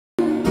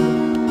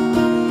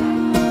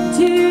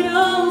You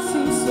don't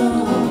seem so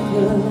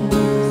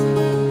hopeless.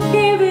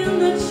 Given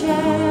the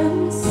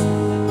chance,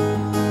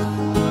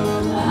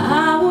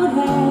 I would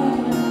have.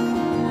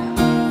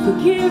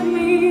 Forgive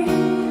me,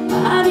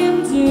 I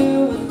didn't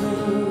do a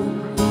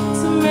thing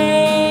to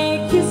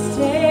make you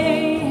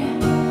stay.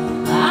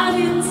 I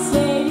didn't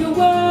say a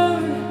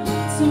word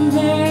to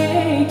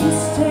make you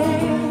stay.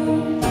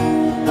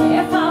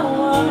 If I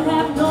would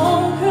have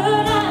known,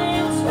 could I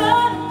have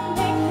tried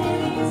to make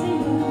it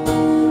easier?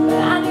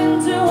 But I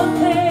didn't do a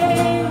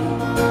thing.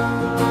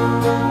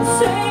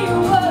 Say a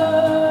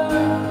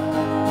word,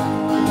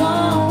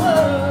 one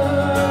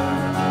word,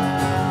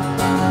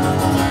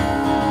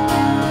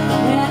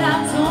 and I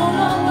don't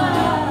know why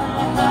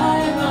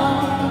you're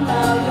gone,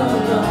 now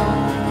you're gone.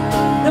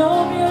 No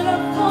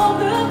beautiful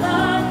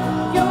goodbye,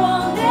 you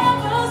will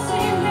never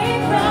see me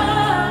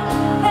cry,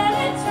 and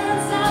it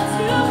turns out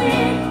to be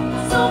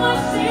so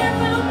much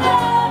different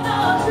than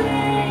a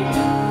dream.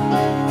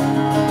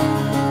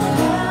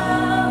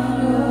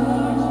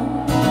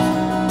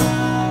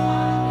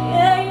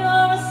 Yeah,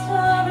 you're a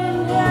star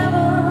in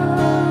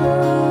heaven.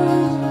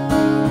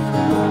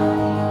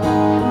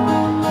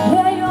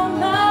 Yeah, you're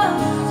my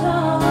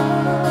star.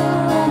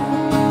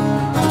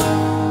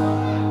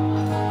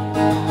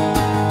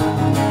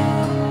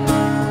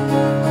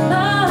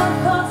 My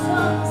thoughts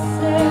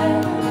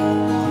unsaid,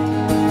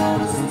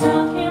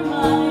 stuck in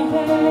my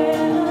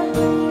head,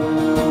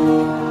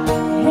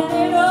 and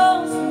it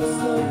all seems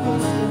so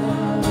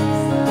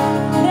useless.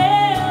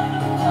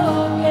 Never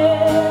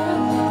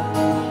forget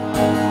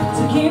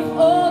to give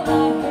all I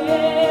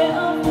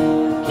have.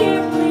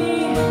 Give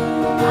me,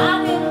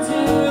 I didn't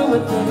do a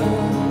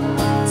thing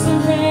to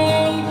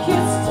make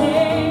you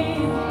stay.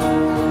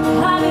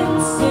 I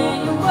didn't say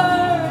a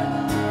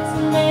word to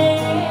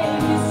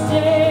make you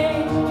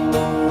stay.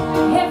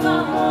 If I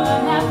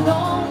would have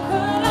known,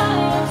 could I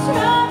have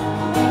tried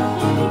to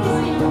make it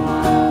easier?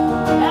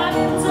 But I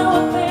didn't do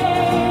a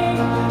thing.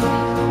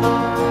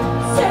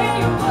 Say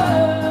a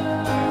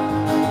word,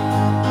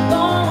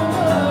 one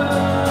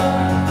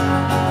word,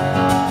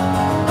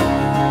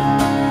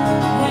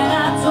 and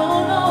I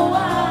don't know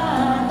why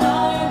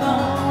you're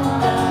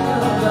gone, now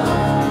you're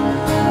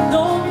gone.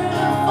 No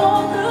beautiful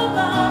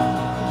goodbye,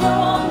 you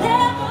will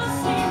never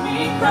see me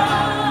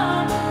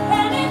cry,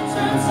 and it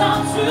turns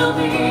out to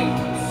be